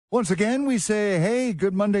Once again, we say, hey,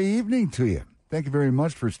 good Monday evening to you. Thank you very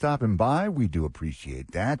much for stopping by. We do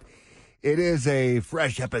appreciate that. It is a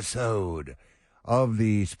fresh episode of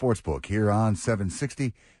the Sportsbook here on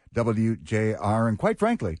 760 WJR. And quite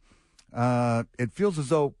frankly, it feels as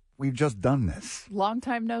though we've just done this. Long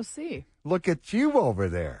time no see. Look at you over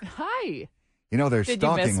there. Hi. You know, there's Did you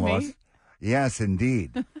stalking miss laws. me? Yes,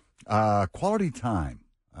 indeed. Quality time.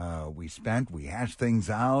 We hashed things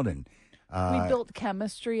out and We built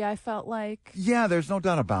chemistry, I felt like. yeah, there's no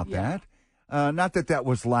doubt about that. Not that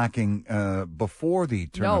was lacking before the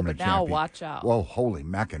tournament. No, but now watch out. Whoa, holy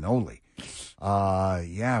macanoli.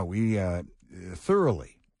 We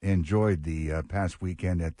thoroughly enjoyed the past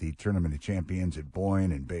weekend at the Tournament of Champions at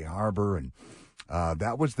Boyne and Bay Harbor. And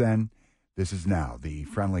that was then. This is now the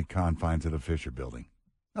friendly confines of the Fisher Building.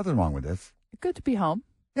 Nothing wrong with this. Good to be home.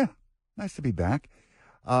 Yeah, nice to be back.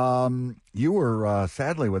 You were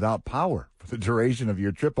sadly without power for the duration of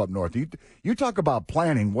your trip up north. You talk about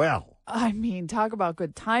planning well. I mean, talk about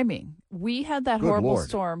good timing. We had that horrible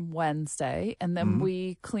storm Wednesday, and then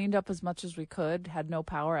we cleaned up as much as we could, had no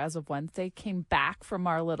power as of Wednesday, came back from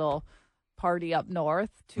our little party up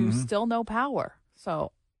north to still no power.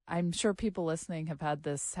 So I'm sure people listening have had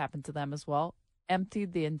this happen to them as well.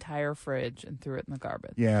 Emptied the entire fridge and threw it in the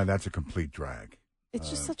garbage. Yeah, that's a complete drag. It's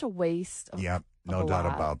just such a waste. Yep, no doubt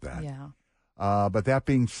about that. Yeah. But that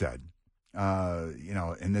being said,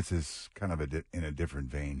 and this is kind of in a different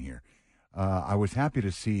vein here. I was happy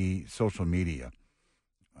to see social media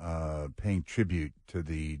paying tribute to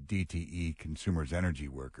the DTE Consumers Energy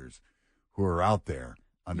workers who are out there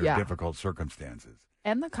under difficult circumstances.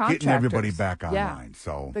 And the contractors. Getting everybody back online.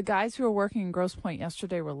 So the guys who were working in Grosse Pointe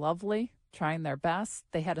yesterday were lovely, trying their best.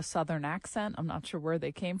 They had a Southern accent. I'm not sure where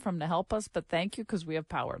they came from to help us, but thank you because we have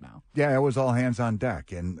power now. Yeah, it was all hands on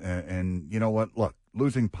deck. And you know what? Look,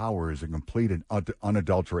 losing power is a complete and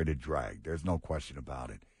unadulterated drag. There's no question about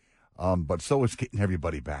it. But so is getting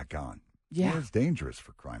everybody back on. Yeah. It's dangerous,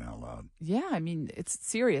 for crying out loud. Yeah, I mean, it's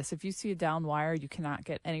serious. If you see a down wire, you cannot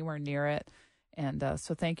get anywhere near it. And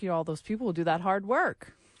so thank you to all those people who do that hard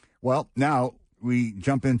work. Well, now we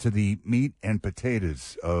jump into the meat and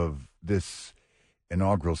potatoes of this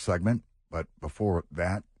inaugural segment. But before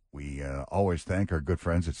that, we always thank our good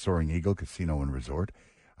friends at Soaring Eagle Casino and Resort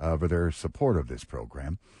for their support of this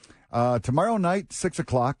program. Tomorrow night, 6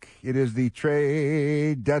 o'clock, it is the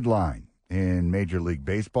trade deadline in Major League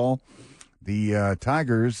Baseball. The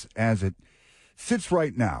Tigers, as it sits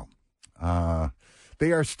right now,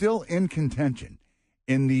 they are still in contention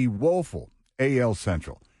in the woeful AL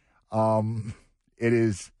Central. It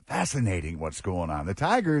is fascinating what's going on. The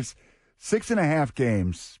Tigers, 6.5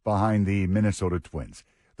 games behind the Minnesota Twins.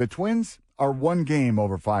 The Twins are 1 game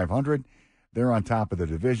over 500. They're on top of the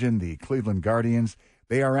division. The Cleveland Guardians,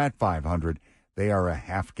 they are at 500. They are a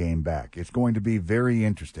half game back. It's going to be very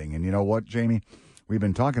interesting. And you know what, Jamie? We've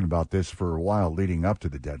been talking about this for a while leading up to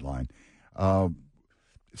the deadline.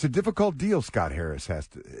 It's a difficult deal Scott Harris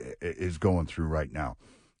is going through right now.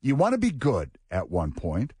 You want to be good at one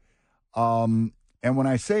point. And when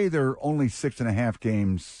I say they're only 6.5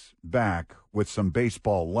 games back with some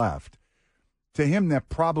baseball left, to him that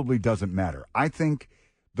probably doesn't matter. I think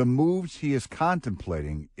the moves he is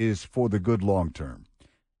contemplating is for the good long term.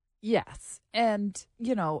 Yes. And,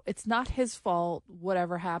 it's not his fault,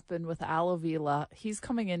 whatever happened with Al Avila. He's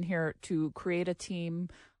coming in here to create a team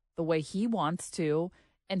the way he wants to.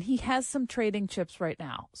 And he has some trading chips right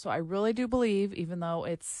now. So I really do believe, even though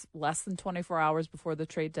it's less than 24 hours before the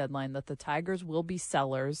trade deadline, that the Tigers will be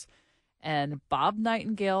sellers. And Bob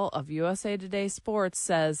Nightingale of USA Today Sports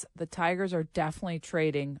says the Tigers are definitely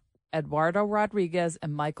trading Eduardo Rodriguez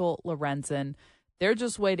and Michael Lorenzen. They're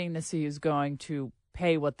just waiting to see who's going to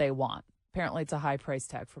pay what they want. Apparently it's a high price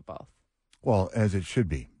tag for both. Well, as it should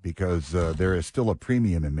be, because there is still a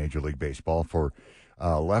premium in Major League Baseball for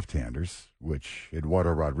left-handers, which Eduardo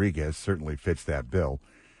Rodriguez certainly fits that bill.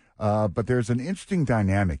 But there's an interesting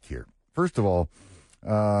dynamic here. First of all,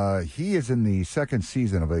 he is in the second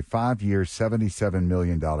season of a 5-year, $77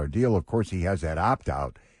 million deal. Of course, he has that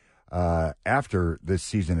opt-out after this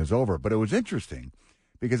season is over. But it was interesting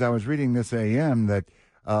because I was reading this AM that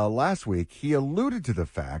last week he alluded to the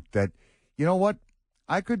fact that, you know what,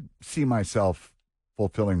 I could see myself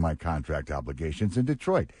fulfilling my contract obligations in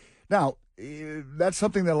Detroit. Now, that's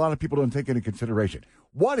something that a lot of people don't take into consideration.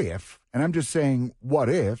 What if, and I'm just saying, what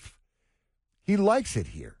if he likes it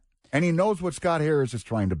here and he knows what Scott Harris is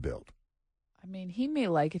trying to build? I mean, he may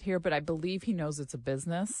like it here, but I believe he knows it's a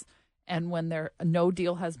business. And when no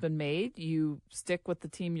deal has been made, you stick with the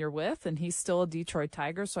team you're with, and he's still a Detroit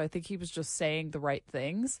Tiger. So I think he was just saying the right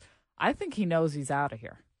things. I think he knows he's out of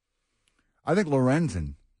here. I think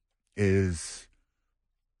Lorenzen is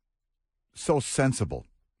so sensible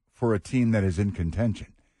for a team that is in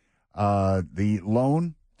contention. The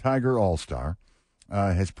lone Tiger All-Star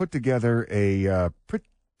has put together a pretty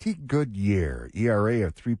good year. ERA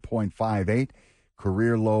of 3.58,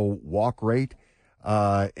 career low walk rate.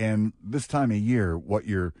 And this time of year, what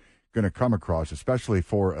you're going to come across, especially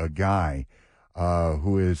for a guy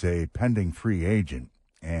who is a pending free agent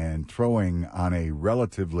and throwing on a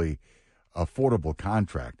relatively affordable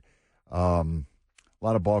contract. A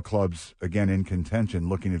lot of ball clubs, again, in contention,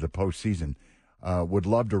 looking at the postseason, would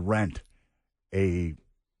love to rent a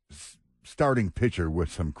starting pitcher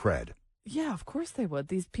with some cred. Yeah, of course they would.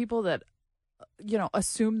 These people that,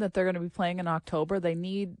 assume that they're going to be playing in October, they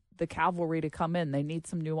need the cavalry to come in. They need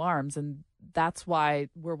some new arms, and that's why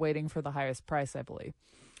we're waiting for the highest price, I believe.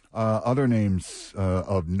 Other names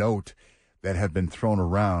of note that have been thrown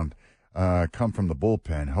around come from the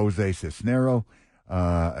bullpen. Jose Cisnero,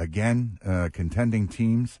 again, contending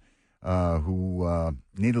teams who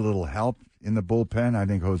need a little help in the bullpen. I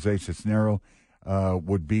think Jose Cisnero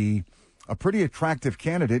would be a pretty attractive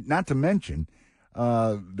candidate, not to mention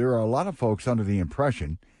there are a lot of folks under the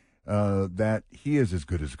impression that he is as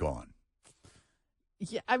good as gone.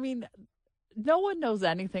 Yeah, I mean, no one knows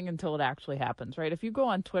anything until it actually happens, right? If you go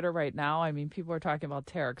on Twitter right now, I mean, people are talking about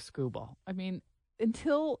Tarek Skubal. I mean,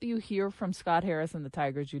 until you hear from Scott Harris and the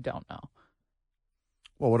Tigers, you don't know.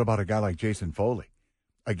 Well, what about a guy like Jason Foley?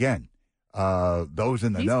 Again, those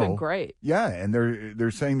in the know. He's been great. Yeah, and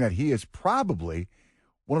they're saying that he is probably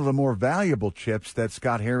one of the more valuable chips that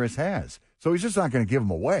Scott Harris has. So he's just not going to give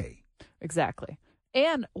them away. Exactly.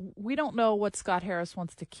 And we don't know what Scott Harris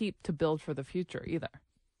wants to keep to build for the future either.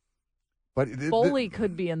 But Foley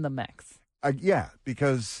could be in the mix. Yeah,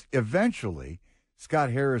 because eventually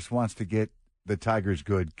Scott Harris wants to get the Tigers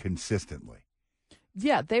good consistently.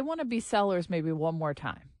 Yeah, they want to be sellers maybe one more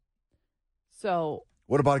time. So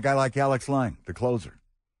what about a guy like Alex Lang, the closer?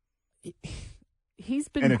 He's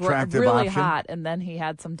been really hot, and then he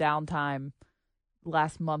had some downtime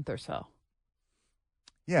last month or so.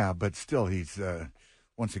 Yeah, but still he's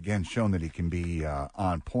once again shown that he can be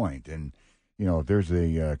on point. And, if there's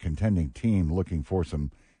a contending team looking for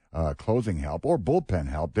some closing help or bullpen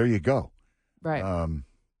help, there you go. Right.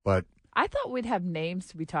 But I thought we'd have names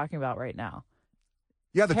to be talking about right now.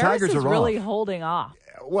 Yeah, the Harris Tigers is are really off. holding off.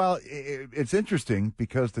 Well, it's interesting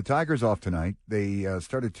because the Tigers off tonight. They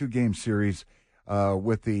started 2-game series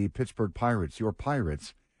with the Pittsburgh Pirates, your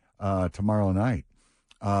Pirates, tomorrow night.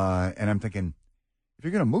 And I'm thinking, if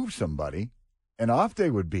you're going to move somebody, an off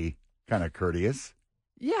day would be kind of courteous.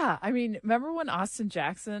 Yeah, I mean, remember when Austin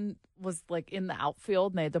Jackson was like in the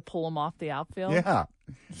outfield and they had to pull him off the outfield? Yeah,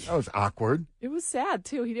 that was awkward. It was sad,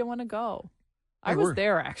 too. He didn't want to go. I Hey, was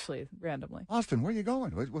there, actually, randomly. Austin, where are you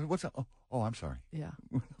going? What's up? Oh, I'm sorry. Yeah.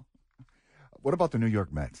 What about the New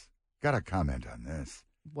York Mets? Got to comment on this.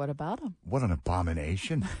 What about them? What an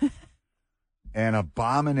abomination. An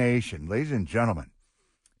abomination. Ladies and gentlemen,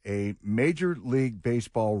 a Major League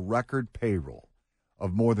Baseball record payroll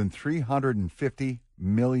of more than $350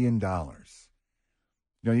 million.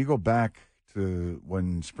 You go back to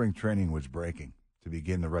when spring training was breaking to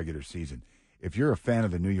begin the regular season. If you're a fan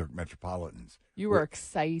of the New York Metropolitans, you were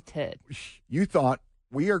excited. You thought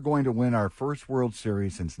we are going to win our first World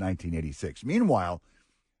Series since 1986. Meanwhile,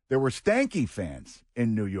 there were stanky fans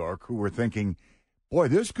in New York who were thinking, boy,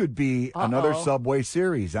 this could be another Subway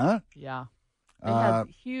Series, huh? Yeah. They had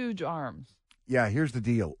huge arms. Yeah, here's the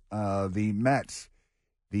deal. The Mets,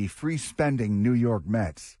 the free-spending New York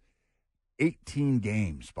Mets, 18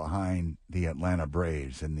 games behind the Atlanta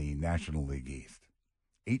Braves in the National League East.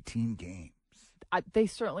 18 games. They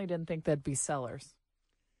certainly didn't think they'd be sellers.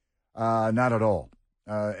 Not at all.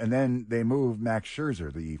 And then they moved Max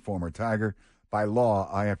Scherzer, the former Tiger. By law,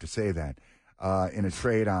 I have to say that, in a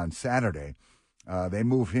trade on Saturday. They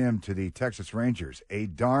move him to the Texas Rangers, a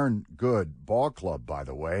darn good ball club, by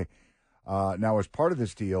the way. Now, as part of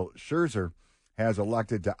this deal, Scherzer has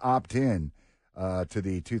elected to opt in to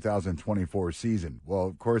the 2024 season. Well,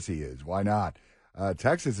 of course he is. Why not?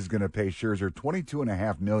 Texas is going to pay Scherzer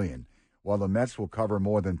 $22.5 million, while the Mets will cover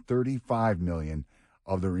more than $35 million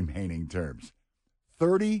of the remaining terms.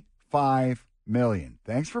 $35 million.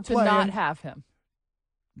 Thanks for playing. To not have him.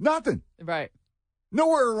 Nothing. Right.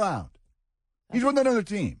 Nowhere around. He's with another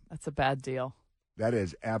team. That's a bad deal. That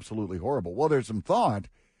is absolutely horrible. Well, there's some thought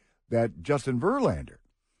that Justin Verlander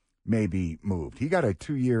may be moved. He got a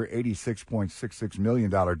 2-year, $86.66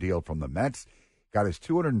 million deal from the Mets. Got his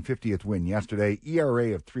 250th win yesterday,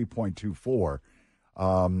 ERA of 3.24.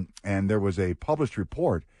 And there was a published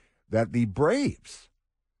report that the Braves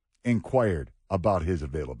inquired about his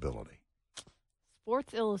availability.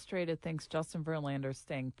 Sports Illustrated thinks Justin Verlander's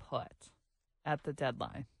staying put at the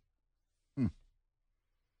deadline.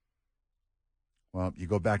 Well, you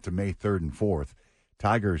go back to May 3rd and 4th.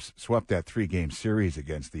 Tigers swept that 3-game series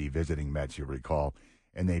against the visiting Mets, you recall,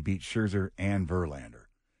 and they beat Scherzer and Verlander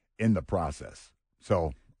in the process.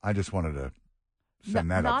 So I just wanted to send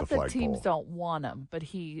that up the flagpole. Not that teams don't want him, but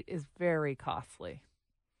he is very costly.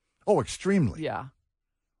 Oh, extremely. Yeah.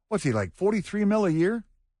 What's he, like $43 million a year?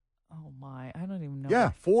 Oh, my. I don't even know.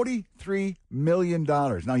 Yeah, $43 million.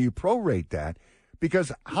 Now, you prorate that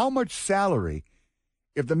because how much salary,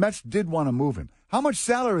 if the Mets did want to move him, how much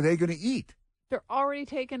salary are they going to eat? They're already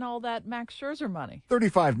taking all that Max Scherzer money.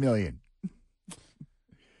 $35 million.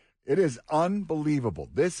 It is unbelievable.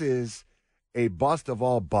 This is a bust of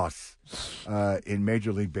all busts in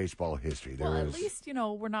Major League Baseball history. At least,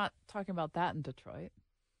 we're not talking about that in Detroit.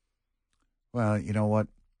 Well, you know what?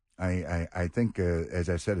 I think, as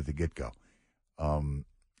I said at the get-go,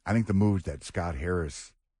 I think the moves that Scott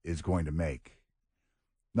Harris is going to make,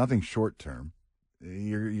 nothing short-term.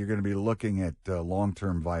 You're going to be looking at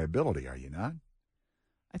long-term viability, are you not?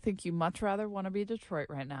 I think you much rather want to be Detroit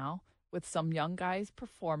right now with some young guys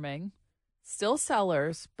performing, still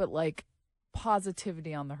sellers, but like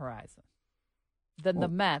positivity on the horizon, than the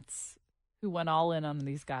Mets, who went all in on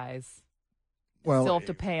these guys. Still have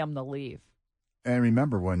to pay them to leave. And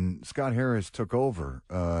remember, when Scott Harris took over,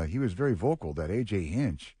 he was very vocal that A.J.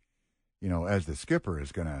 Hinch, as the skipper,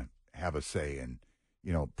 is going to have a say in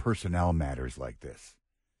personnel matters like this.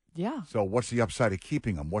 Yeah. So what's the upside of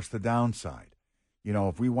keeping them? What's the downside?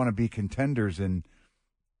 If we want to be contenders in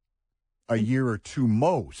a year or two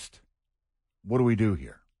most, what do we do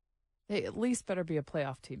here? They at least better be a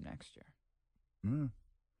playoff team next year.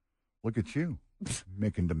 Look at you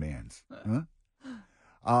making demands. Huh?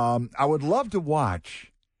 I would love to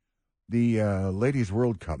watch the Ladies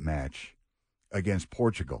World Cup match against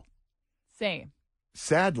Portugal. Same.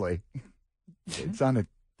 Sadly, it's on at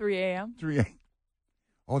 3 a.m. 3 a.m.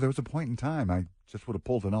 Oh, there was a point in time I just would have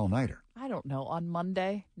pulled an all-nighter. I don't know. On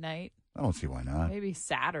Monday night? I don't see why not. Maybe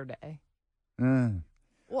Saturday. Well,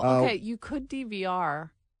 okay, you could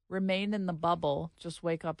DVR, remain in the bubble, just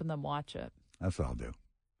wake up and then watch it. That's what I'll do.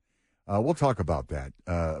 We'll talk about that.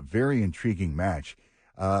 Very intriguing match.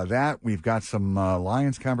 That we've got some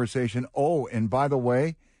Lions conversation. Oh, and by the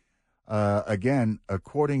way, again,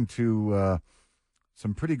 according to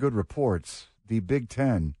some pretty good reports, the Big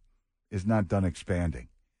Ten is not done expanding.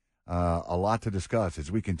 A lot to discuss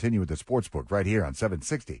as we continue with the Sportsbook right here on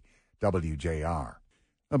 760 WJR.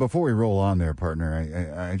 Now, before we roll on there,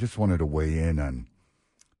 partner, I just wanted to weigh in on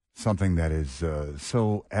something that is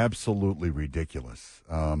so absolutely ridiculous.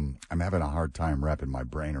 I'm having a hard time wrapping my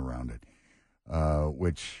brain around it,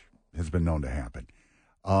 which has been known to happen.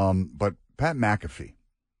 But Pat McAfee,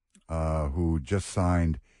 who just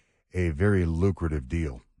signed a very lucrative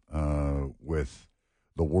deal with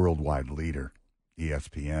the worldwide leader,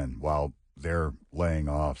 ESPN, while they're laying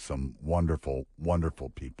off some wonderful, wonderful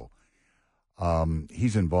people.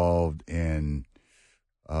 He's involved in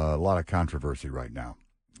a lot of controversy right now.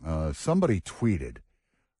 Somebody tweeted,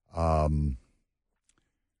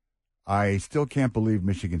 I still can't believe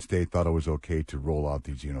Michigan State thought it was okay to roll out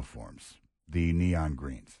these uniforms, the neon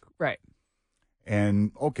greens. Right.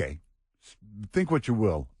 And, okay, think what you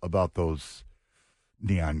will about those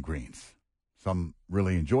neon greens. Some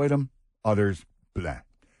really enjoyed them, others, blah.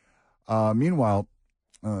 Meanwhile,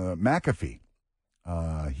 McAfee,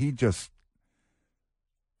 he just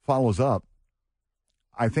follows up.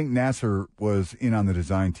 I think Nasser was in on the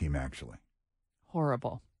design team, actually.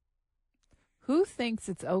 Horrible. Who thinks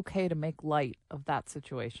it's okay to make light of that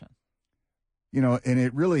situation? And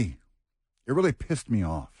it really pissed me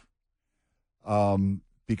off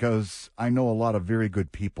because I know a lot of very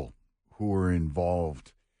good people who were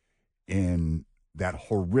involved in that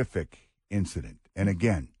horrific incident. And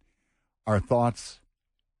again, our thoughts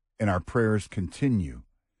and our prayers continue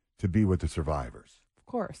to be with the survivors. Of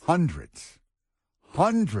course. Hundreds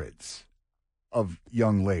of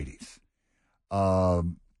young ladies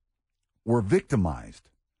were victimized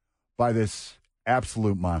by this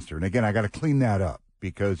absolute monster. And again, I got to clean that up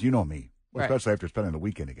because you know me, right, especially after spending the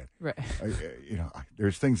weekend again. Right.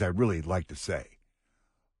 There's things I really like to say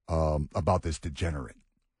about this degenerate.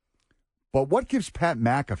 But what gives Pat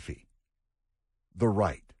McAfee the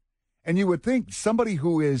right? And you would think somebody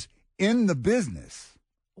who is in the business.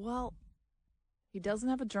 Well, he doesn't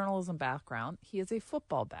have a journalism background. He has a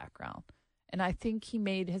football background. And I think he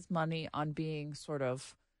made his money on being sort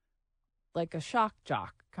of like a shock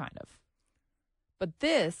jock, kind of. But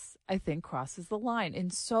this, I think, crosses the line in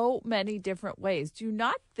so many different ways. Do you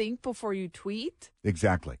not think before you tweet?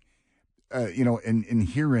 Exactly. and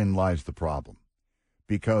herein lies the problem,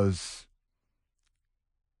 because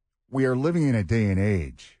we are living in a day and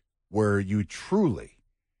age where you truly,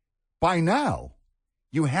 by now,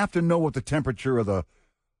 you have to know what the temperature of the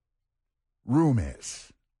room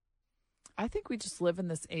is. I think we just live in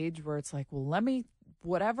this age where it's like, well,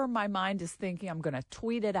 whatever my mind is thinking, I'm going to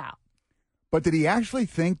tweet it out. But did he actually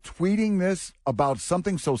think tweeting this about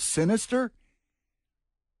something so sinister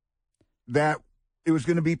that it was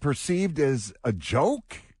going to be perceived as a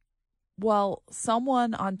joke? Well,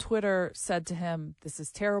 someone on Twitter said to him, "This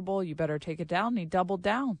is terrible. You better take it down." And he doubled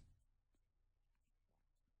down.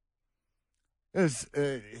 It's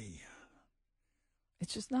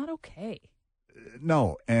just not okay.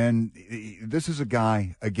 No, and this is a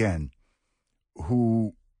guy, again,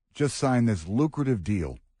 who just signed this lucrative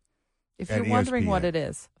deal. If you're wondering what it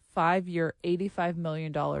is, 5-year, $85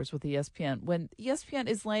 million with ESPN, when ESPN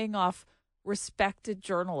is laying off respected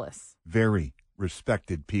journalists. Very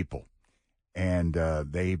respected people. And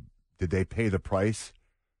did they pay the price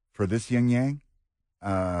for this yin yang?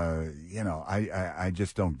 I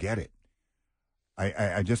just don't get it.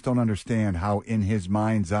 I just don't understand how, in his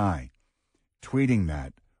mind's eye, tweeting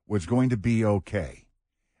that was going to be okay,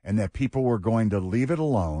 and that people were going to leave it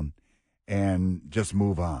alone and just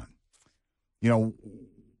move on.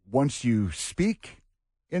 Once you speak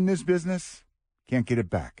in this business, can't get it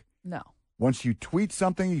back. No. Once you tweet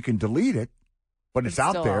something, you can delete it, but it's still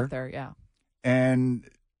out there. Out there, yeah. And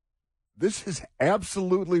this is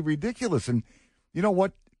absolutely ridiculous. And you know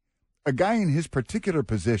what? A guy in his particular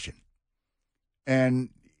position, and,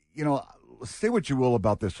 say what you will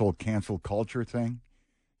about this whole cancel culture thing,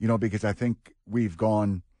 because I think we've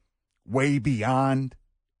gone way beyond,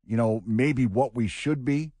 maybe what we should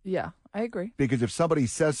be. Yeah, I agree. Because if somebody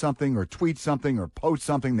says something or tweets something or posts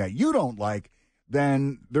something that you don't like,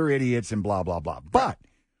 then they're idiots and blah, blah, blah. But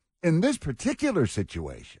in this particular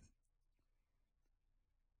situation,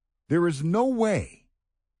 there is no way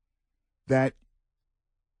that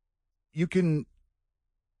you can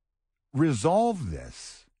resolve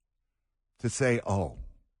this to say, oh,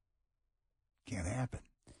 can't happen.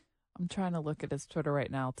 I'm trying to look at his Twitter right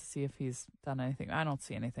now to see if he's done anything. I don't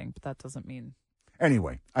see anything, but that doesn't mean.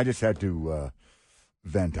 Anyway, I just had to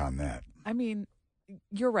vent on that. I mean,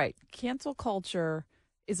 you're right. Cancel culture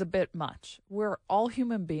is a bit much. We're all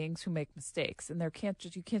human beings who make mistakes, and you can't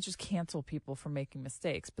just cancel people for making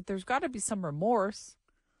mistakes. But there's got to be some remorse,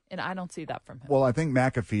 and I don't see that from him. Well, I think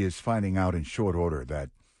McAfee is finding out in short order that,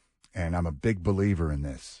 and I'm a big believer in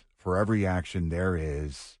this, for every action there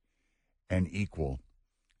is an equal,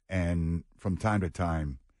 and from time to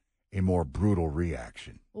time, a more brutal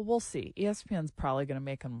reaction. Well, we'll see. ESPN's probably going to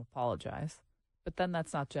make him apologize, but then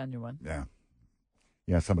that's not genuine.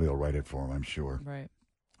 Yeah, somebody will write it for him, I'm sure. Right.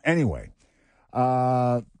 Anyway,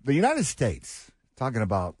 the United States, talking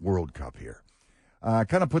about World Cup here,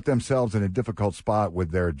 kind of put themselves in a difficult spot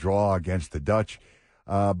with their draw against the Dutch.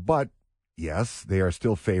 But, yes, they are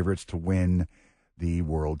still favorites to win the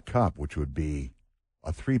World Cup, which would be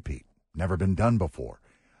a three-peat. Never been done before.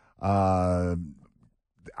 I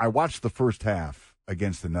watched the first half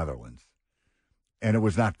against the Netherlands, and it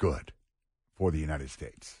was not good for the United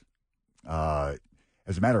States.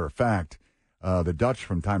 As a matter of fact, the Dutch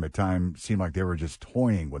from time to time seemed like they were just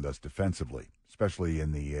toying with us defensively, especially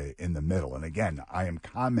in the middle. And again, I am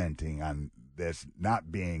commenting on this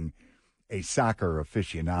not being a soccer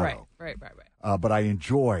aficionado. Right. But I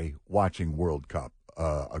enjoy watching World Cup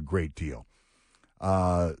a great deal.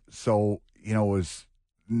 So, it was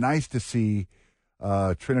nice to see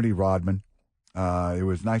Trinity Rodman. It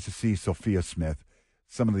was nice to see Sophia Smith,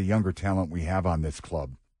 some of the younger talent we have on this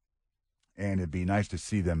club. And it'd be nice to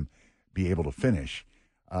see them be able to finish.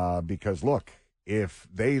 Because, look, if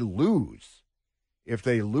they lose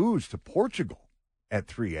to Portugal at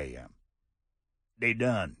 3 a.m., they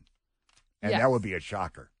done. And yes, that would be a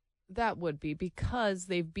shocker. That would be, because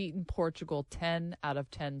they've beaten Portugal 10 out of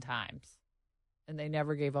 10 times, and they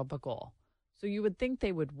never gave up a goal. So you would think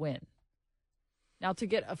they would win. Now, to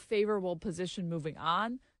get a favorable position moving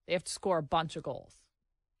on, they have to score a bunch of goals.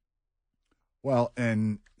 Well,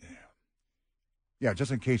 and yeah,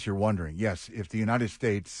 just in case you're wondering, yes, if the United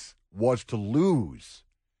States was to lose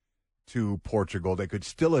to Portugal, they could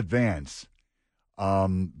still advance.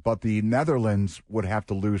 But the Netherlands would have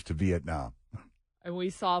to lose to Vietnam. And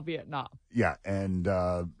we saw Vietnam. Yeah, and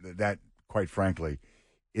that, quite frankly,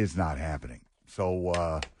 is not happening.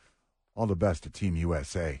 So all the best to Team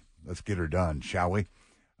USA. Let's get her done, shall we?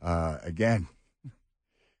 Again,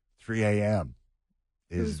 3 a.m.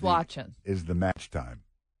 Who's watching? Is the match time.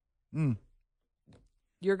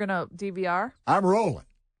 You're going to DVR? I'm rolling.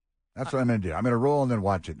 That's what I'm going to do. I'm going to roll and then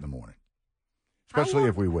watch it in the morning. especially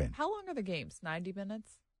if we win. How long are the games? 90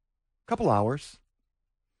 minutes? Couple hours.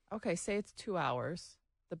 Okay, say it's 2 hours.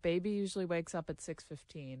 The baby usually wakes up at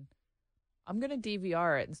 6:15. I'm going to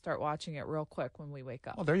DVR it and start watching it real quick when we wake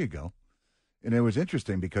up. Oh, there you go. And it was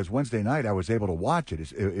interesting because Wednesday night I was able to watch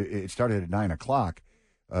it. It started at 9 o'clock,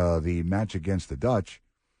 the match against the Dutch,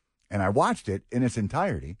 and I watched it in its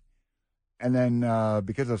entirety. And then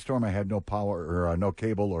because of the storm, I had no power or no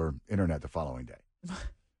cable or internet the following day.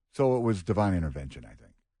 So it was divine intervention, I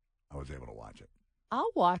think. I was able to watch it.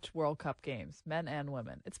 I'll watch World Cup games, men and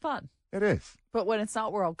women. It's fun. It is. But when it's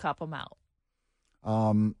not World Cup, I'm out.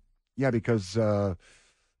 Yeah, because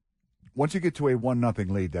once you get to a 1-0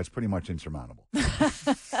 lead, that's pretty much insurmountable.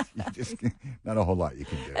 Not a whole lot you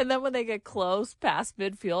can do. And then when they get close past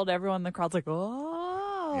midfield, everyone in the crowd's like, oh.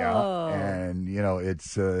 Yeah, and,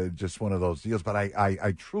 it's just one of those deals. But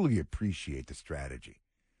I truly appreciate the strategy.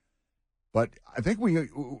 But I think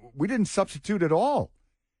we didn't substitute at all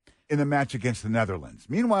in the match against the Netherlands.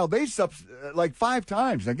 Meanwhile, they like 5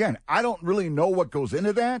 times. Again, I don't really know what goes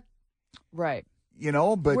into that. Right.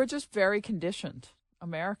 But we're just very conditioned.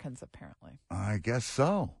 Americans, apparently. I guess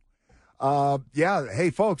so. Yeah.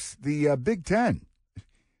 Hey, folks, the Big Ten,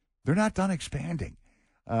 they're not done expanding.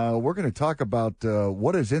 We're going to talk about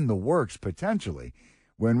what is in the works potentially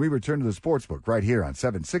when we return to the Sportsbook right here on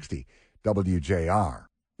 760 WJR.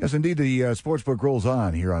 Yes, indeed, the Sportsbook rolls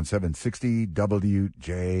on here on 760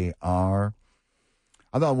 WJR.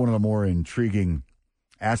 I thought one of the more intriguing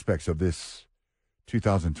aspects of this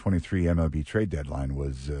 2023 MLB trade deadline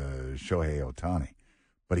was Shohei Ohtani,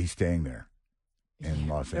 but he's staying there in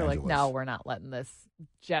Los They're Angeles. like, no, we're not letting this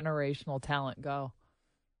generational talent go.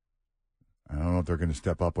 I don't know if they're going to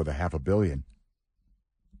step up with $500 million.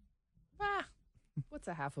 What's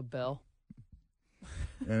 $500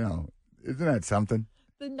 Isn't million? that something?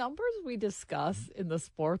 The numbers we discuss in the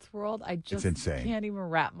sports world, I just can't even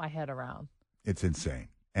wrap my head around. It's insane.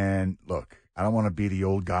 And look, I don't want to be the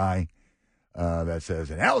old guy that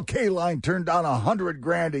says an LK line turned down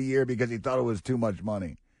 $100,000 a year because he thought it was too much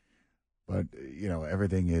money. But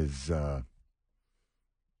everything is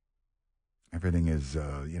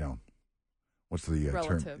what's the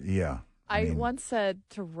relative term? Yeah. I once said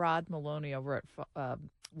to Rod Maloney over at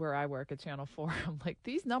where I work at Channel 4, I'm like,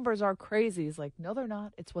 these numbers are crazy. He's like, no, they're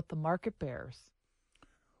not. It's what the market bears.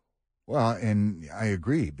 Well, and I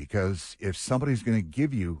agree, because if somebody's going to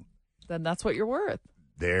give you, then that's what you're worth.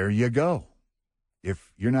 There you go.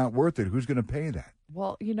 If you're not worth it, who's going to pay that?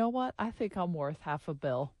 Well, you know what? I think I'm worth $500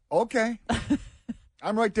 million. Okay.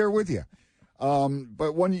 I'm right there with you.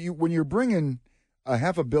 But when you're bringing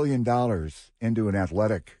 $500 million into an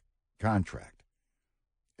athletic contract,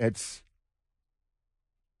 it's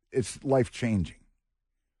life-changing.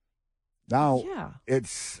 Now,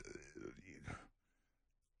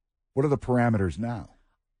 what are the parameters now?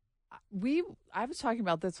 I was talking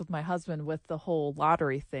about this with my husband with the whole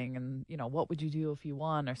lottery thing and, what would you do if you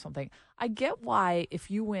won or something. I get why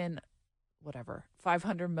if you win, whatever,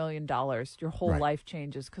 $500 million, your whole life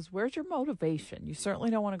changes, because where's your motivation? You certainly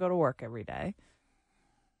don't want to go to work every day.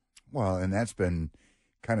 Well, and that's been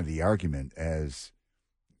kind of the argument as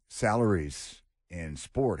salaries in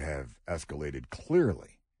sport have escalated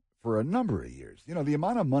clearly for a number of years. The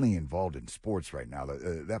amount of money involved in sports right now,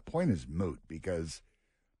 that point is moot because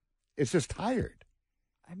it's just tired.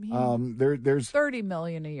 I mean, there's $30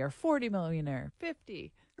 million a year, $40 million a year,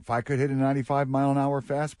 $50. If I could hit a 95-mile-an-hour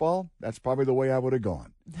fastball, that's probably the way I would have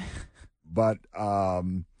gone. But,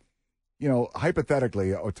 hypothetically,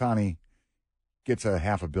 Ohtani gets a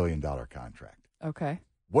 $500 million contract. Okay.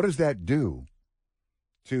 What does that do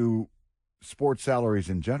to sports salaries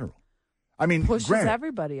in general? I mean, pushes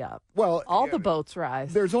everybody up. Well, all the boats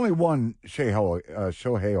rise. There's only one Shohei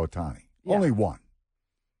Ohtani. Yeah. Only one.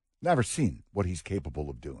 Never seen what he's capable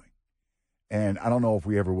of doing. And I don't know if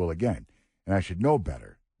we ever will again. And I should know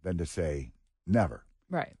better than to say never.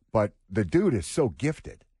 Right. But the dude is so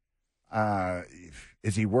gifted.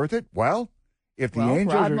 Is he worth it? Well, if the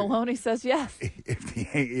Angels Rod Maloney says yes.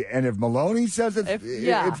 If Maloney says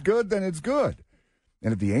it's good, then it's good.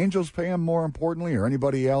 And if the Angels pay him, more importantly, or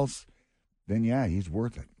anybody else, then yeah, he's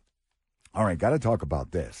worth it. All right, got to talk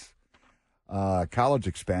about this. College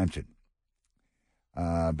expansion.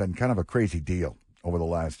 Been kind of a crazy deal over the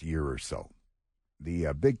last year or so.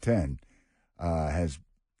 The Big Ten has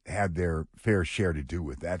had their fair share to do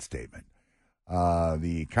with that statement.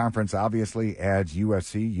 The conference obviously adds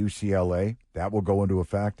USC, UCLA. That will go into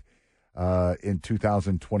effect in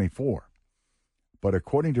 2024. But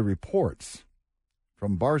according to reports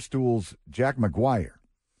from Barstool's Jack McGuire,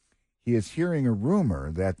 he is hearing a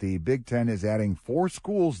rumor that the Big Ten is adding 4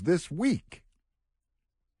 schools this week.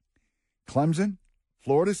 Clemson,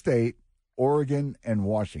 Florida State, Oregon, and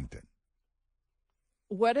Washington.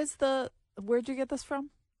 Where'd you get this from?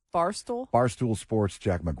 Barstool? Barstool Sports,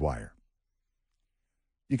 Jack McGuire.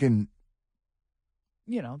 You can,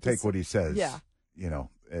 take what he says,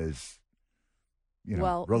 as,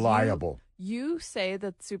 reliable. You say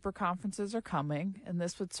that super conferences are coming, and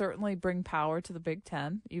this would certainly bring power to the Big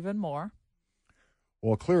Ten even more.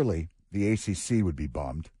 Well, clearly, the ACC would be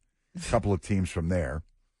bummed. A couple of teams from there.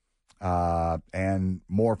 And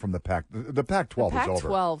more from the Pac. The Pac-12 is over.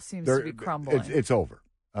 Pac-12 seems to be crumbling. It's over.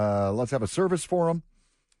 Let's have a service for them.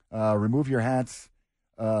 Remove your hats.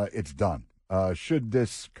 It's done. Should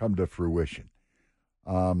this come to fruition.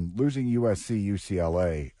 Losing USC,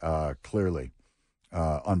 UCLA, clearly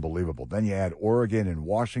unbelievable. Then you add Oregon and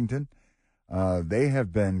Washington. They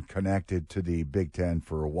have been connected to the Big Ten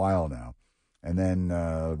for a while now. And then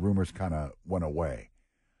rumors kind of went away.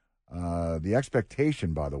 The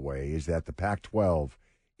expectation, by the way, is that the Pac-12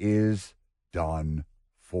 is done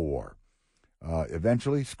for.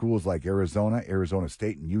 Eventually, schools like Arizona, Arizona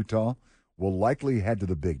State, and Utah will likely head to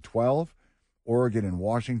the Big 12. Oregon and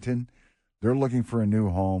Washington, they're looking for a new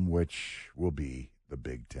home, which will be the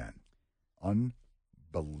Big Ten.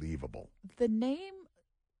 Unbelievable. The name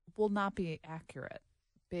will not be accurate.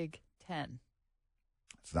 Big Ten.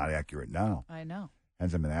 It's not accurate now. I know.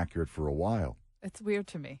 Hasn't been accurate for a while. It's weird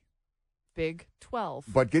to me. Big 12.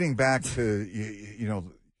 But getting back to,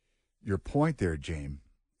 your point there, James,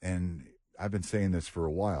 and I've been saying this for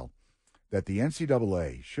a while, that the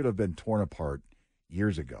NCAA should have been torn apart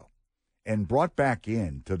years ago and brought back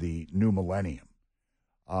into the new millennium.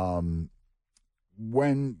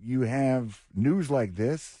 When you have news like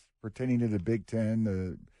this pertaining to the Big Ten,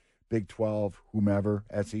 the Big 12, whomever,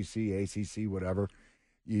 SEC, ACC, whatever,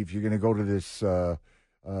 if you're going to go to this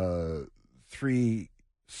three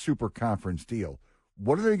super conference deal,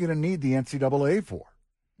 what are they going to need the NCAA for?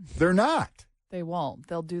 They're not. They won't.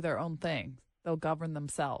 They'll do their own thing. They'll govern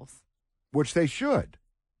themselves. Which they should.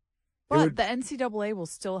 But the NCAA will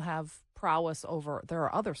still have prowess over. There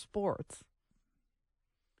are other sports.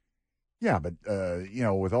 Yeah, but,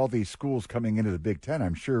 with all these schools coming into the Big Ten,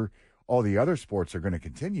 I'm sure all the other sports are going to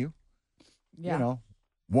continue. Yeah.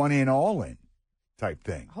 One in, all in type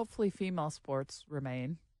thing. Hopefully female sports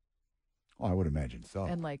remain. Oh, I would imagine so.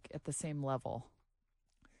 And, at the same level.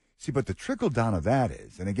 See, but the trickle down of that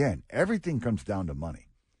is, and again, everything comes down to money.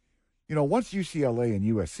 Once UCLA and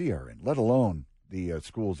USC are in, let alone the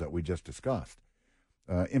schools that we just discussed,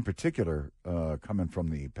 in particular coming from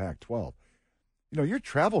the Pac-12, your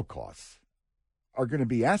travel costs are going to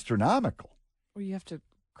be astronomical. Or you have to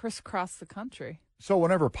crisscross the country. So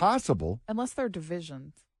whenever possible. Unless they're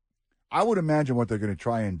divisions. I would imagine what they're going to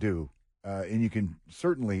try and do, and you can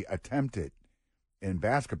certainly attempt it in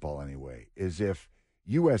basketball anyway, is if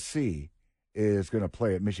USC is going to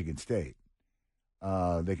play at Michigan State,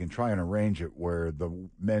 they can try and arrange it where the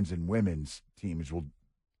men's and women's teams will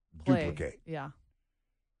duplicate. Yeah.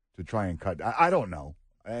 To try and cut. I don't know.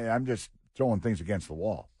 I'm just throwing things against the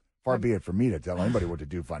wall. Far be it for me to tell anybody what to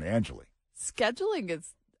do financially. Scheduling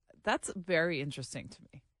that's very interesting to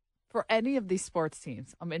me. For any of these sports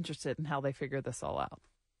teams, I'm interested in how they figure this all out.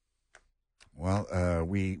 Well,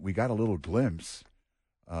 we got a little glimpse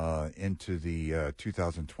into the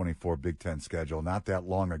 2024 Big Ten schedule not that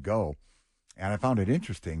long ago, and I found it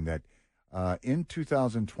interesting that in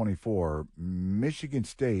 2024, Michigan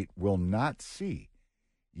State will not see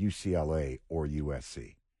UCLA or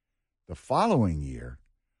USC. The following year,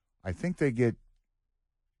 I think they get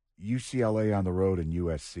UCLA on the road and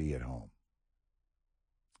USC at home,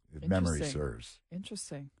 if memory serves.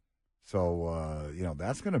 Interesting. So,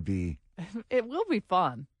 that's going to be... It will be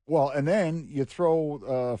fun. Well, and then you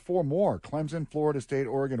throw four more, Clemson, Florida State,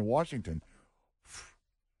 Oregon, and Washington.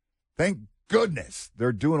 Thank goodness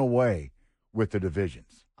they're doing away with the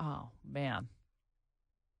divisions. Oh, man.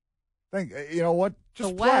 You know what? Just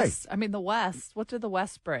the West. Play. The West. What did the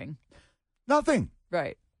West bring? Nothing.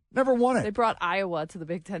 Right. Never won it. They brought Iowa to the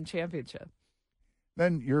Big Ten championship.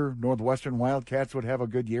 Then your Northwestern Wildcats would have a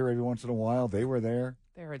good year every once in a while. They were there.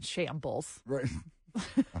 They're in shambles. Right.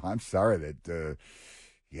 I'm sorry that, the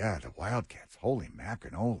Wildcats. Holy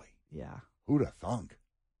macaroni. Yeah. Who'd have thunk?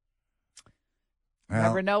 Well,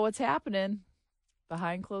 never know what's happening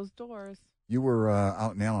behind closed doors. You were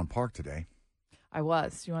out in Allen Park today. I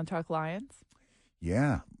was. You want to talk Lions?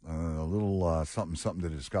 Yeah. A little something to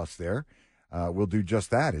discuss there. We'll do just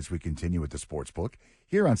that as we continue with the sports book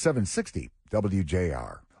here on 760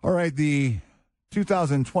 WJR. All right, the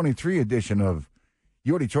 2023 edition of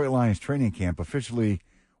your Detroit Lions training camp officially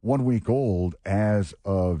 1 week old as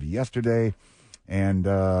of yesterday, and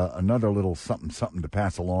another little something to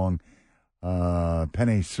pass along.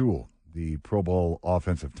 Penei Sewell, the Pro Bowl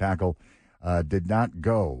offensive tackle, did not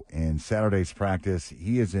go in Saturday's practice.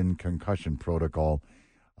 He is in concussion protocol.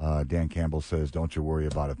 Dan Campbell says, don't you worry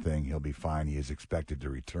about a thing. He'll be fine. He is expected to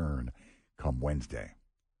return come Wednesday.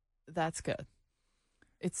 That's good.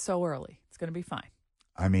 It's so early. It's going to be fine.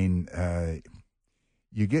 I mean,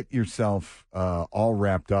 you get yourself all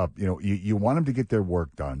wrapped up. You know, you want them to get their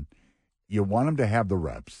work done. You want them to have the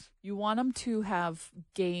reps. You want them to have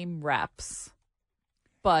game reps,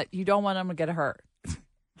 but you don't want them to get hurt.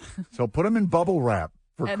 So put them in bubble wrap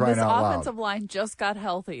for crying out loud. And this offensive line just got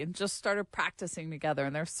healthy and just started practicing together,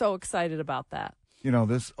 and they're so excited about that. You know,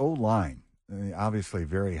 this O-line, obviously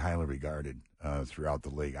very highly regarded throughout the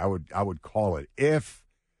league. I would call it, if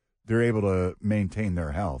they're able to maintain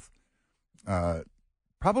their health,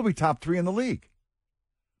 probably top 3 in the league.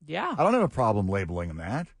 Yeah. I don't have a problem labeling them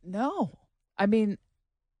that. No. I mean,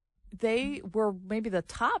 they were maybe the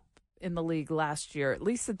top in the league last year, at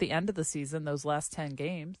least at the end of the season, those last 10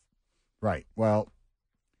 games. Right. Well,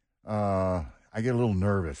 I get a little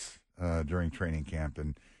nervous during training camp,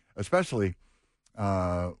 and especially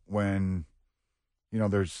when, you know,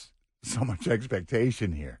 there's so much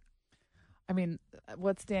expectation here. I mean,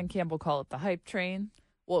 what's Dan Campbell call it? The hype train?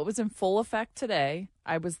 Well, it was in full effect today.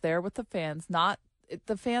 I was there with the fans.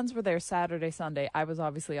 The fans were there Saturday, Sunday. I was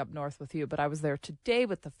obviously up north with you, but I was there today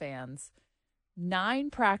with the fans. 9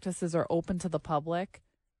 practices are open to the public.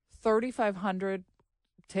 3,500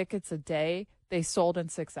 tickets a day. They sold in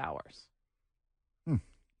 6 hours.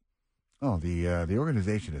 Oh, the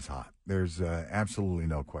organization is hot. There's absolutely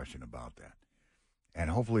no question about that. And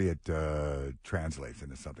hopefully it translates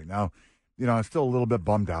into something. Now, you know, I'm still a little bit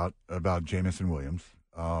bummed out about Jamison Williams.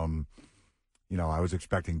 You know, I was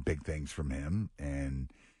expecting big things from him. And,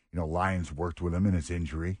 you know, Lions worked with him in his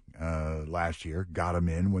injury last year, got him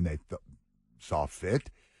in when they saw fit.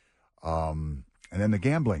 And then the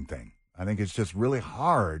gambling thing. I think it's just really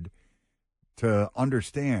hard to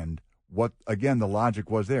understand what, again, the logic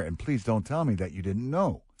was there. And please don't tell me that you didn't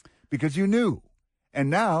know, because you knew. And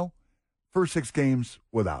now, first 6 games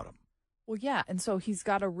without him. Well, yeah, and so he's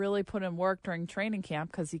got to really put in work during training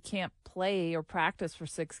camp because he can't play or practice for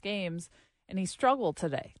 6 games, and he struggled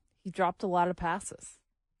today. He dropped a lot of passes.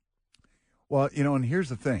 Well, you know, and here's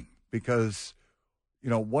the thing, because, you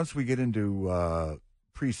know, once we get into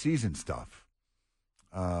preseason stuff,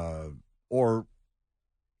 or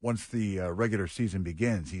once the regular season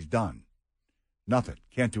begins, he's done. Nothing.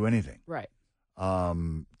 Can't do anything. Right.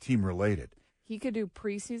 Team related. He could do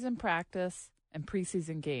preseason practice and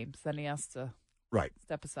preseason games. Then he has to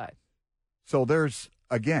step aside. So there's,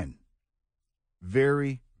 again,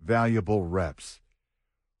 very valuable reps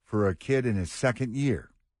for a kid in his second year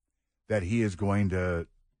that he is going to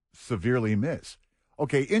severely miss.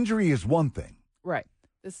 Okay, injury is one thing. Right.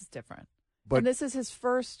 This is different. And this is his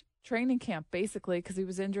first training camp, basically, because he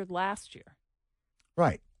was injured last year.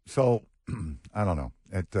 Right. So, I don't know.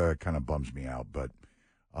 It kind of bums me out, but,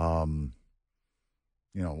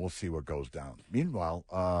 you know, we'll see what goes down.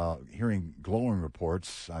 Meanwhile, hearing glowing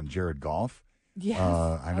reports on Jared Goff. Yes,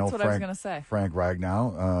 I know that's what I was going to say. Frank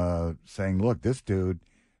Ragnow saying, look, this dude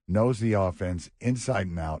knows the offense inside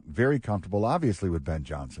and out, very comfortable, obviously, with Ben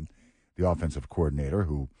Johnson, the offensive coordinator,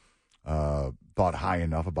 who thought high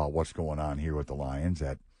enough about what's going on here with the Lions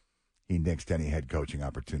that he nixed any head coaching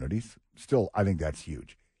opportunities. Still, I think that's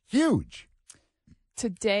huge. Huge!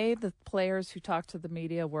 Today, the players who talked to the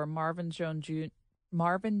media were Marvin Jones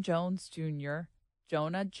Jr.,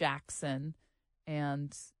 Jonah Jackson,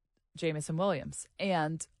 and Jamison Williams.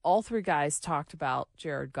 And all 3 guys talked about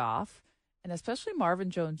Jared Goff, and especially Marvin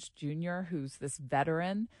Jones Jr., who's this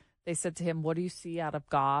veteran. They said to him, what do you see out of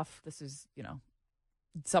Goff? This is, you know,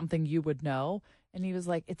 something you would know. And he was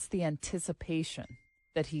like, it's the anticipation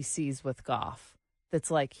that he sees with Goff.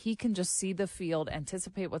 That's like he can just see the field,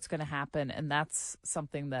 anticipate what's going to happen, and that's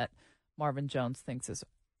something that Marvin Jones thinks is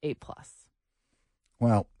A+.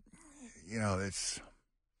 Well, you know, it's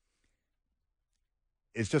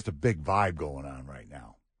just a big vibe going on right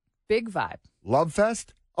now. Big vibe. Love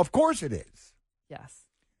fest? Of course it is. Yes.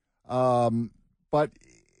 But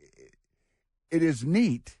it is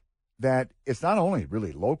neat that it's not only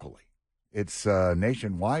really locally, it's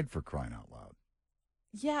nationwide, for crying out loud.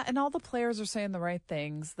 Yeah, and all the players are saying the right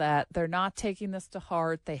things, that they're not taking this to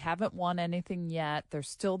heart. They haven't won anything yet. They're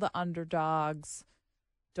still the underdogs.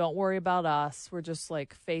 Don't worry about us. We're just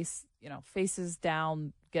like faces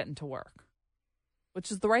down, getting to work,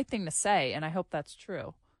 which is the right thing to say, and I hope that's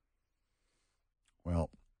true. Well,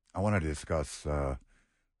 I want to discuss,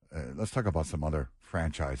 let's talk about some other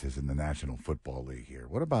franchises in the National Football League here.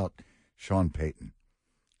 What about Sean Payton?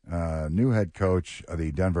 new head coach of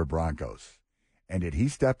the Denver Broncos. And did he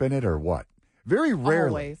step in it or what? Very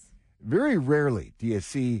rarely do you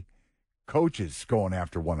see coaches going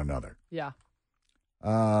after one another. Yeah.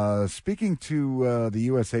 Speaking to the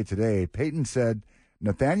USA Today, Peyton said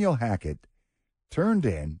Nathaniel Hackett turned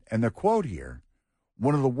in, and the quote here,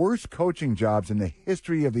 one of the worst coaching jobs in the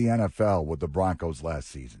history of the NFL with the Broncos last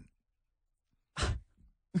season.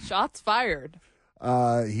 Shots fired.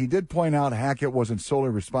 He did point out Hackett wasn't solely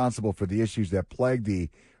responsible for the issues that plagued the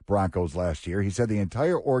Broncos last year. He said the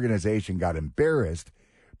entire organization got embarrassed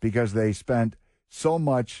because they spent so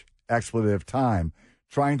much expletive time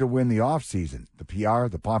trying to win the offseason. The PR,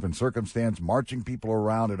 the pomp and circumstance, marching people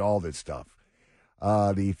around and all this stuff.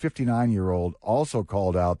 The 59-year-old also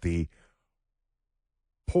called out the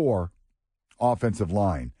poor offensive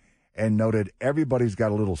line and noted everybody's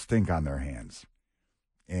got a little stink on their hands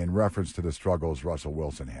in reference to the struggles Russell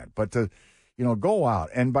Wilson had. But to, go out,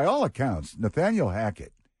 and by all accounts, Nathaniel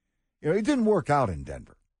Hackett, he didn't work out in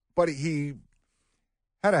Denver, but he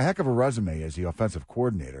had a heck of a resume as the offensive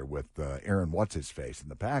coordinator with Aaron What's-His-Face in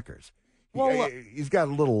the Packers. Well, he's got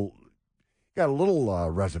a little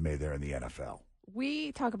resume there in the NFL.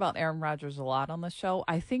 We talk about Aaron Rodgers a lot on the show.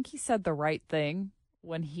 I think he said the right thing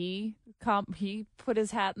when he put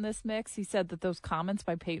his hat in this mix. He said that those comments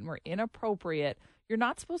by Peyton were inappropriate. You're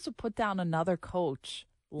not supposed to put down another coach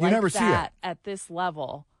like that at this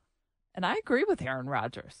level. And I agree with Aaron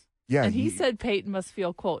Rodgers. Yeah, and he said Peyton must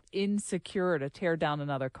feel, quote, insecure to tear down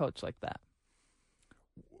another coach like that.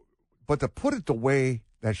 But to put it the way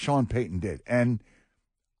that Sean Payton did, and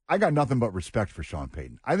I got nothing but respect for Sean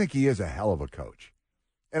Payton. I think he is a hell of a coach.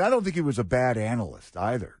 And I don't think he was a bad analyst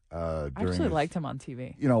either. I actually liked him on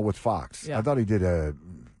TV. With Fox. Yeah. I thought he did a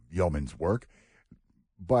yeoman's work.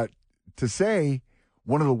 But to say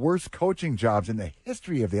one of the worst coaching jobs in the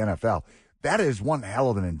history of the NFL, that is one hell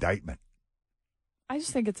of an indictment. I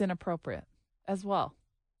just think it's inappropriate as well.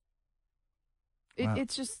 Wow.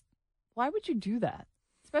 It's just, why would you do that?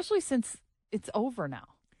 Especially since it's over now.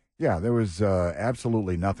 Yeah, there was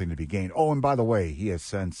absolutely nothing to be gained. Oh, and by the way, he has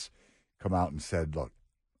since come out and said, look,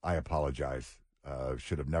 I apologize.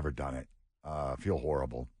 Should have never done it. Feel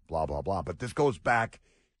horrible, blah, blah, blah. But this goes back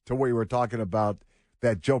to where we were talking about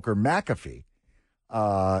that Joker McAfee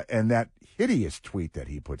and that hideous tweet that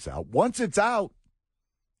he puts out. Once it's out,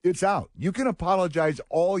 it's out. You can apologize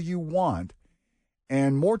all you want,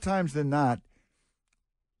 and more times than not,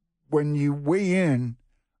 when you weigh in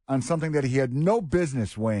on something that he had no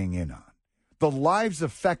business weighing in on, the lives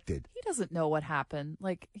affected. He doesn't know what happened.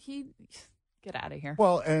 Get out of here.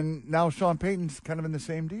 Well, and now Sean Payton's kind of in the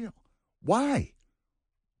same deal. Why?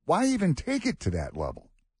 Why even take it to that level?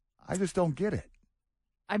 I just don't get it.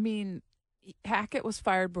 I mean, Hackett was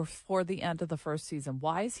fired before the end of the first season.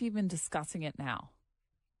 Why is he even discussing it now?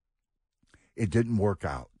 It didn't work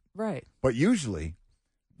out. Right. But usually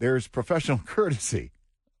there's professional courtesy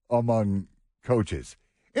among coaches,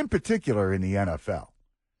 in particular in the NFL.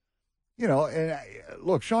 And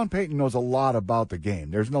look, Sean Payton knows a lot about the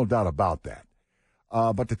game. There's no doubt about that.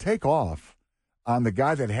 But to take off on the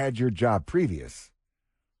guy that had your job previous,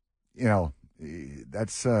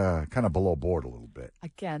 that's kind of below board a little bit.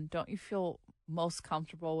 Again, don't you feel most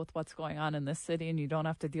comfortable with what's going on in this city and you don't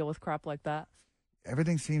have to deal with crap like that?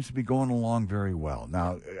 Everything seems to be going along very well.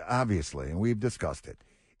 Now, obviously, and we've discussed it,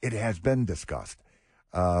 it has been discussed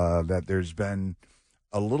that there's been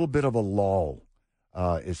a little bit of a lull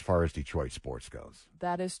as far as Detroit sports goes.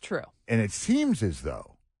 That is true. And it seems as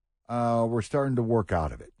though we're starting to work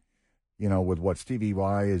out of it, with what Stevie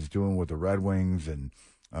Y is doing with the Red Wings and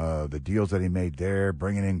the deals that he made there,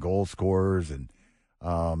 bringing in goal scorers and,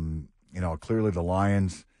 clearly the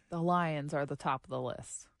Lions. The Lions are the top of the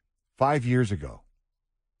list. 5 years ago,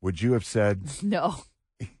 would you have said no?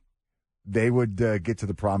 They would get to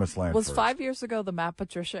the promised land. Was first? 5 years ago the Matt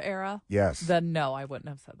Patricia era? Yes. Then no, I wouldn't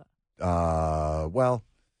have said that.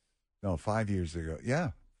 No, 5 years ago.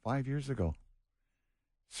 Yeah, 5 years ago.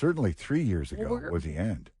 Certainly 3 years ago was the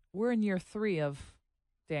end. We're in year 3 of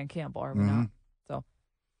Dan Campbell, are we not?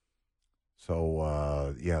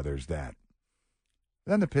 So there's that.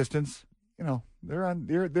 Then the Pistons, they're on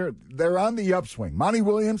the upswing. Monty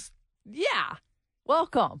Williams. Yeah.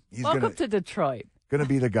 Welcome to Detroit. Going to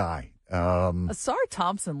be the guy. Asar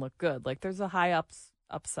Thompson looked good. There's a high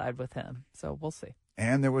upside with him. So we'll see.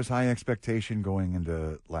 And there was high expectation going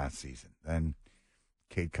into last season. Then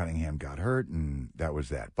Cade Cunningham got hurt, and that was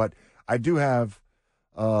that. But I do have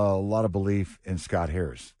a lot of belief in Scott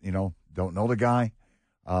Harris. Don't know the guy.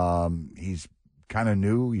 He's kind of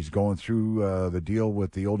new. He's going through the deal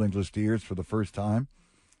with the Old English Steers for the first time.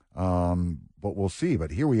 But we'll see.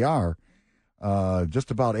 But here we are.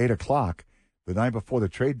 just about 8 o'clock the night before the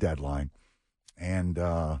trade deadline. And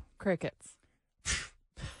crickets.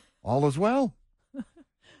 All is well.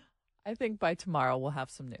 I think by tomorrow we'll have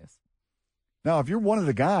some news. Now, if you're one of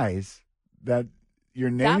the guys that your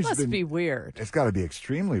name's that must be weird. It's got to be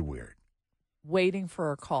extremely weird. Waiting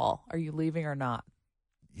for a call. Are you leaving or not?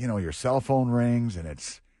 Your cell phone rings and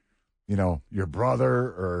it's, your brother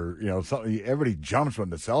or, something. Everybody jumps when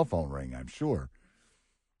the cell phone ring, I'm sure.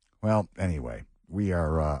 Well, anyway, we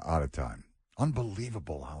are out of time.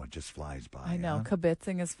 Unbelievable how it just flies by. I know. Huh?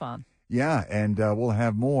 Kibitzing is fun. Yeah, and we'll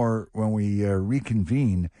have more when we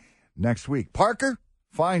reconvene next week. Parker,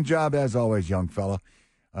 fine job as always, young fella,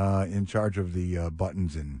 in charge of the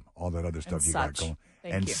buttons and all that other stuff you got going.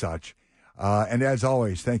 Thank you. Such. And as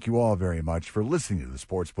always, thank you all very much for listening to the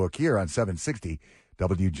Sports Book here on 760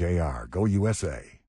 WJR. Go USA.